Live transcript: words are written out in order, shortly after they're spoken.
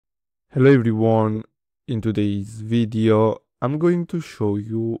Hello everyone, in today's video I'm going to show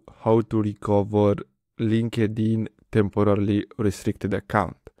you how to recover LinkedIn temporarily restricted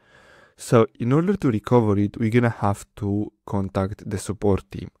account. So in order to recover it, we're gonna have to contact the support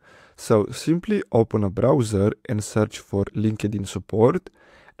team. So simply open a browser and search for LinkedIn support,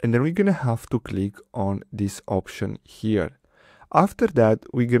 and then we're gonna have to click on this option here. After that,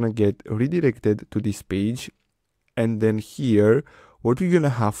 we're gonna get redirected to this page, and then here what we're gonna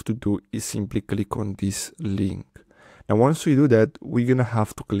have to do is simply click on this link. Now once we do that, we're gonna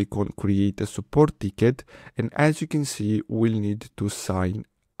have to click on create a support ticket, and as you can see, we'll need to sign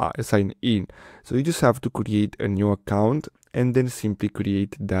in. So you just have to create a new account and then simply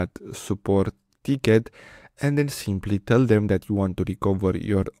create that support ticket, and then simply tell them that you want to recover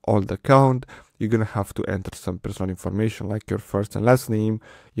your old account. You're gonna have to enter some personal information like your first and last name,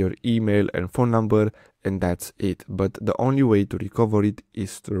 your email and phone number, and that's it. But the only way to recover it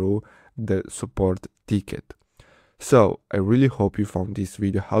is through the support ticket. So I really hope you found this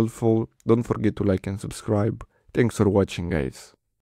video helpful. Don't forget to like and subscribe. Thanks for watching, guys.